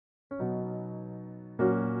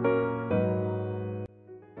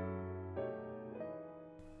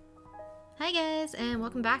guys, and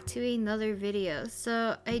welcome back to another video.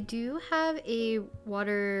 So I do have a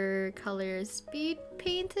watercolor speed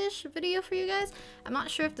paint-ish video for you guys. I'm not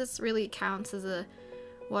sure if this really counts as a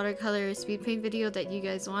watercolor speed paint video that you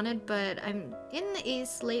guys wanted, but I'm in a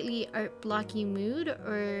slightly art blocky mood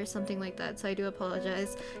or something like that, so I do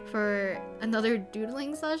apologize for another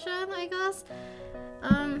doodling session, I guess.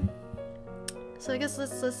 So I guess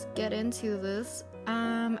let's get into this.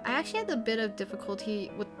 I actually had a bit of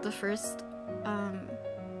difficulty with the first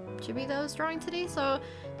chibi that I was drawing today, so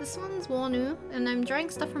this one's Wonu, and I'm drawing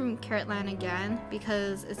stuff from Carrotland again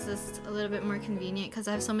because it's just a little bit more convenient because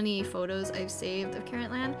I have so many photos I've saved of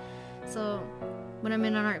Carrotland. So when I'm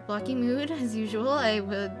in an art blocky mood, as usual, I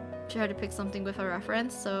would try to pick something with a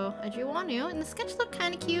reference, so I drew Wonu, and the sketch looked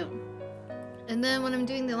kind of cute. And then when I'm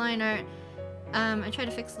doing the line art, I try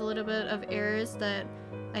to fix a little bit of errors that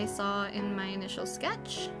I saw in my initial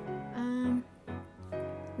sketch.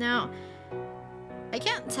 Now, I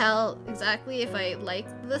can't tell exactly if I like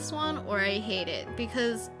this one or I hate it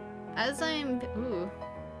because as ooh,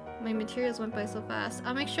 my materials went by so fast.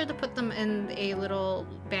 I'll make sure to put them in a little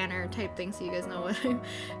banner type thing so you guys know what I'm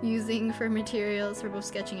using for materials for both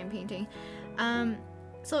sketching and painting.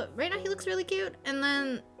 So right now he looks really cute, and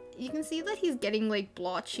then you can see that he's getting like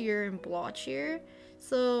blotchier and blotchier.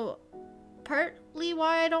 So partly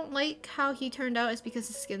why I don't like how he turned out is because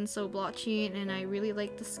his skin's so blotchy, and I really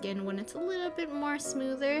like the skin when it's a little bit more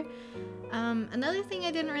smoother. Another thing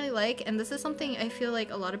I didn't really like, and this is something I feel like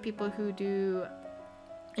a lot of people who do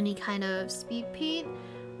any kind of speed paint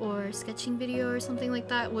or sketching video or something like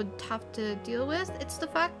that would have to deal with, it's the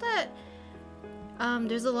fact that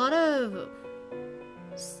there's a lot of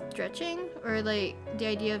stretching, or like the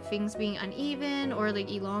idea of things being uneven or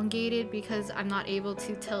like elongated because I'm not able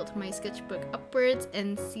to tilt my sketchbook upwards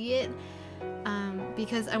and see it,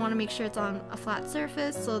 because I want to make sure it's on a flat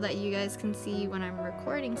surface so that you guys can see when I'm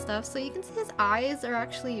recording stuff. So you can see his eyes are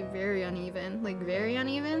actually very uneven, like very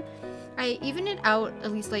uneven. I even it out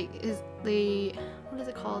at least, like what is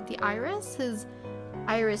it called, the iris, his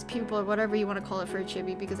iris pupil or whatever you want to call it for a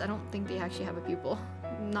chibi, because I don't think they actually have a pupil.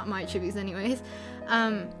 Not my chibis anyways.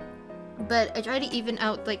 But I try to even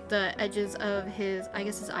out like the edges of his, I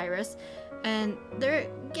guess his iris, and they're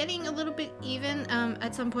getting a little bit even.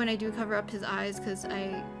 At some point I do cover up his eyes because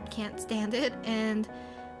I can't stand it, and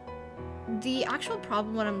the actual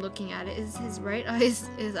problem when I'm looking at it is his right eyes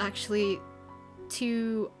is actually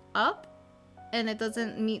too up, and it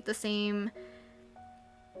doesn't meet the same,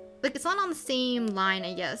 like it's not on the same line,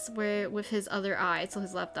 I guess, where with his other eye, so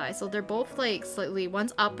his left eye. So they're both like slightly,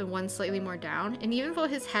 one's up and one's slightly more down. And even though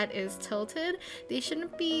his head is tilted, they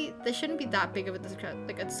shouldn't be that big of a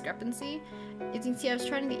discrepancy. As you can see, I was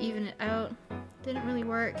trying to even it out. Didn't really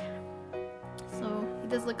work. So he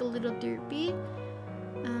does look a little derpy.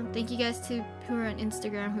 Thank you guys who are on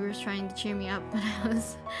Instagram who was trying to cheer me up when I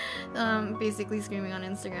was basically screaming on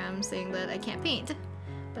Instagram saying that I can't paint.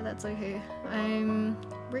 But that's okay. I'm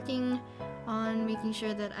working on making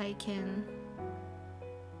sure that I can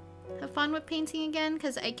have fun with painting again,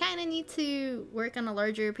 because I kind of need to work on a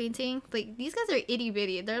larger painting. Like, these guys are itty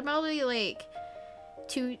bitty. They're probably like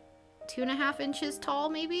 2.5 inches tall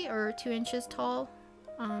maybe, or 2 inches tall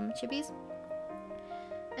chibis.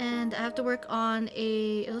 And I have to work on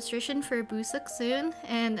a illustration for Busuk soon,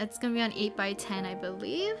 and it's gonna be on 8x10 I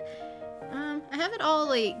believe. I have it all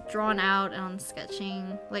like drawn out on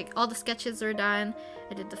sketching, like all the sketches are done.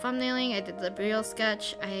 I did the thumbnailing, I did the real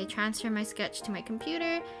sketch, I transferred my sketch to my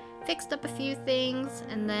computer, fixed up a few things,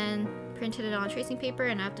 and then printed it on tracing paper,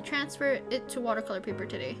 and I have to transfer it to watercolor paper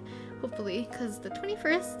today, hopefully, because the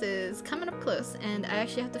 21st is coming up close, and I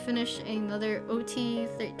actually have to finish another OT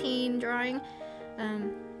 13 drawing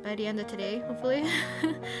by the end of today, hopefully,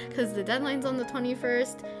 because the deadline's on the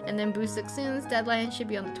 21st, and then Busuk Soon's deadline should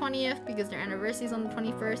be on the 20th because their anniversary's on the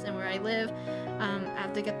 21st, and where I live, I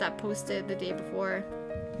have to get that posted the day before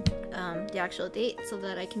the actual date so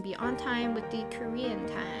that I can be on time with the Korean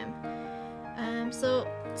time. So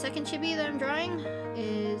second chibi that I'm drawing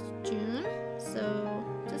is June, so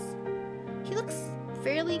he looks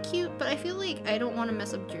fairly cute, but I feel like I don't want to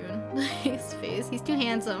mess up June. His face, he's too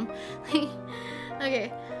handsome.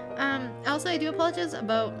 Okay. Also, I do apologize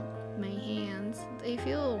about my hands. They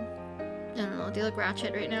feel, I don't know, they look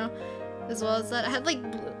ratchet right now. As well as that, I had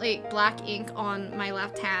like black ink on my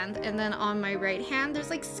left hand, and then on my right hand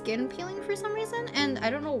there's like skin peeling for some reason, and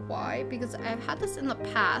I don't know why, because I've had this in the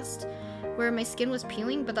past where my skin was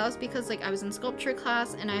peeling, but that was because like I was in sculpture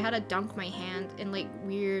class and I had to dunk my hand in like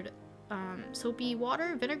weird soapy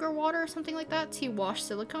water, vinegar water or something like that to wash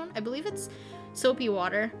silicone. I believe it's soapy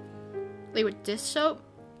water, like with dish soap.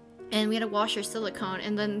 and we had to wash our silicone,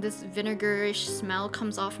 and then this vinegarish smell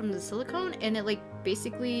comes off from the silicone, and it like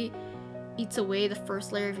basically eats away the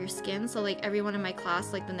first layer of your skin. So like everyone in my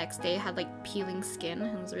class like the next day had like peeling skin,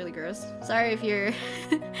 and it was really gross. Sorry if you're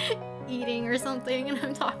eating or something and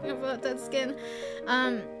I'm talking about that skin.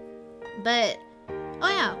 But oh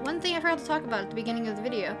yeah, one thing I forgot to talk about at the beginning of the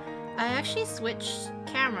video. I actually switched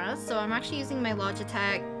cameras, so I'm actually using my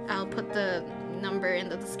Logitech. I'll put the number in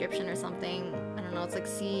the description or something. I don't know, it's like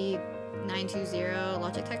C920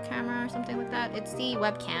 Logitech camera or something like that. It's the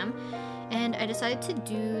webcam, and I decided to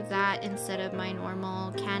do that instead of my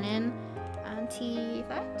normal Canon T5,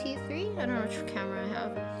 T3? I don't know which camera I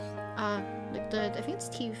have. I think it's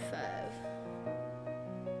T5.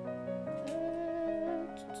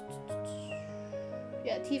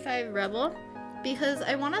 Yeah, T5 Rebel, because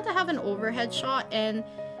I wanted to have an overhead shot, and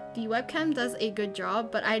the webcam does a good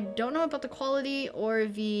job, but I don't know about the quality or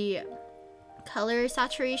the color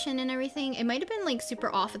saturation and everything. It might have been like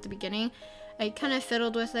super off at the beginning. I kind of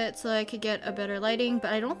fiddled with it so I could get a better lighting,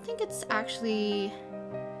 but I don't think it's actually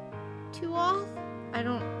too off.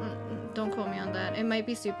 Don't quote me on that. It might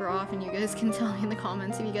be super off, and you guys can tell me in the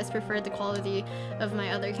comments if you guys prefer the quality of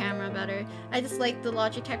my other camera better. I just like the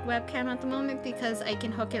Logitech webcam at the moment because I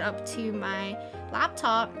can hook it up to my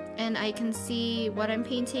laptop and I can see what I'm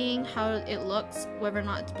painting, how it looks, whether or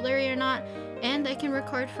not it's blurry or not, and I can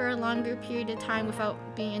record for a longer period of time without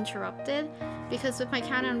being interrupted. Because with my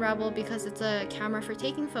Canon Rebel, because it's a camera for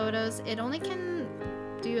taking photos, it only can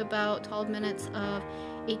do about 12 minutes of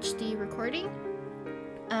HD recording.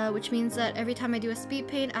 Which means that every time I do a speed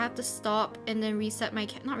paint, I have to stop and then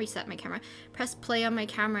press play on my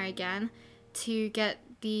camera again to get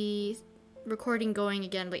the recording going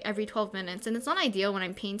again, like every 12 minutes. And it's not ideal when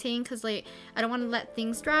I'm painting because like I don't want to let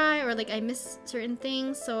things dry or like I miss certain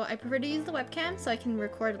things, so I prefer to use the webcam so I can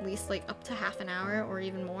record at least like up to half an hour or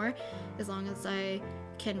even more, as long as I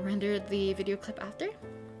can render the video clip after.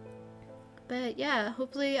 But yeah,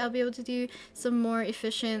 hopefully I'll be able to do some more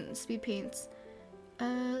efficient speed paints.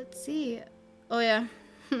 Let's see. Oh yeah,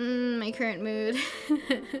 my current mood.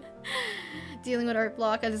 Dealing with art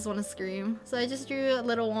block, I just want to scream. So I just drew a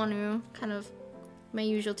little Wonu, kind of my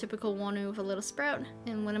usual typical Wonu with a little sprout,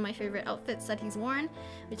 and one of my favorite outfits that he's worn,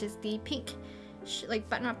 which is the pink like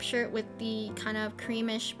button-up shirt with the kind of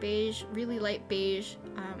creamish beige, really light beige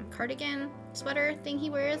cardigan sweater thing he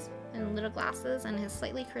wears, and little glasses, and his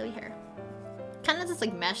slightly curly hair. Kind of just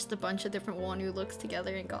like meshed a bunch of different Wonu looks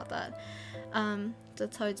together and got that.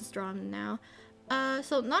 That's how I just draw him now.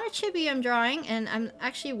 So not a chibi I'm drawing, and I'm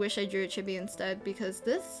actually wish I drew a chibi instead, because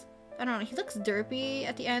this, I don't know, he looks derpy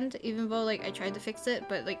at the end, even though like I tried to fix it,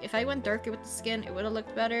 but like if I went darker with the skin, it would have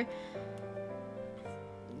looked better.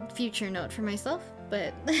 Future note for myself,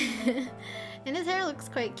 but and his hair looks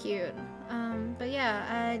quite cute. But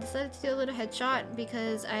yeah, I decided to do a little headshot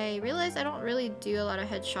because I realized I don't really do a lot of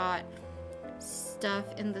headshot stuff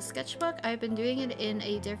in the sketchbook. I've been doing it in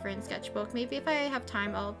a different sketchbook. Maybe if I have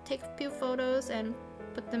time, I'll take a few photos and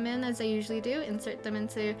put them in as I usually do, insert them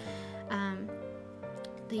into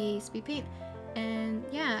the speed paint. And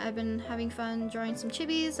yeah, I've been having fun drawing some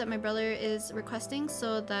chibis that my brother is requesting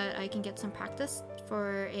so that I can get some practice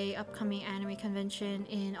for a upcoming anime convention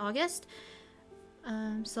in August,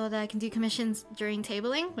 so that I can do commissions during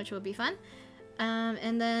tabling, which will be fun.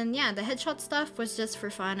 And then yeah, the headshot stuff was just for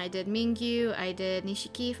fun. I did Mingyu, I did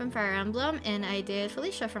Nishiki from Fire Emblem, and I did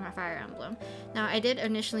Felicia from Fire Emblem. Now I did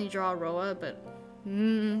initially draw Roa, but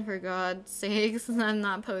for God's sakes, I'm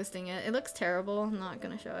not posting it. It looks terrible, I'm not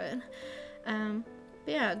gonna show it.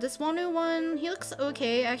 But yeah, this Wonu one, he looks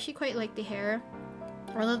okay. I actually quite like the hair.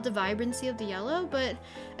 I love the vibrancy of the yellow, but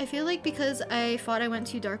I feel like because I thought I went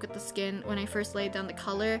too dark with the skin when I first laid down the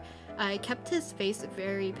color, I kept his face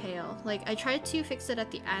very pale. Like, I tried to fix it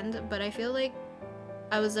at the end, but I feel like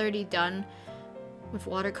I was already done with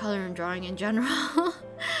watercolor and drawing in general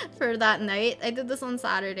for that night. I did this on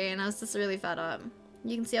Saturday and I was just really fed up.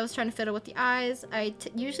 You can see I was trying to fiddle with the eyes. I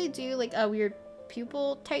usually do like a weird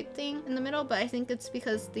pupil type thing in the middle, but I think it's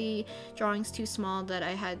because the drawing's too small that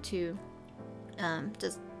I had to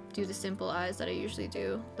just do the simple eyes that I usually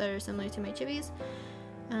do that are similar to my chibis.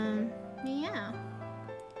 Yeah.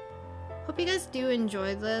 Hope you guys do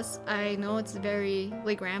enjoy this. I know it's very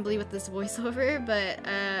like rambly with this voiceover, but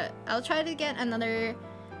I'll try to get another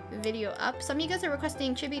video up. Some of you guys are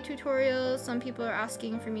requesting chibi tutorials, some people are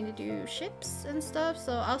asking for me to do ships and stuff,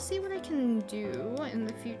 so I'll see what I can do in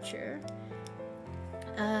the future.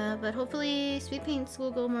 But hopefully speed paints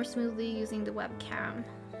will go more smoothly using the webcam.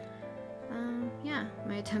 Yeah,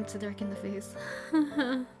 my attempt to darken the face.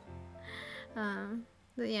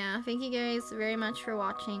 But yeah, thank you guys very much for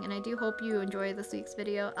watching, and I do hope you enjoyed this week's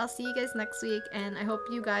video. I'll see you guys next week, and I hope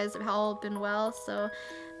you guys have all been well, so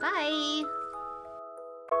bye!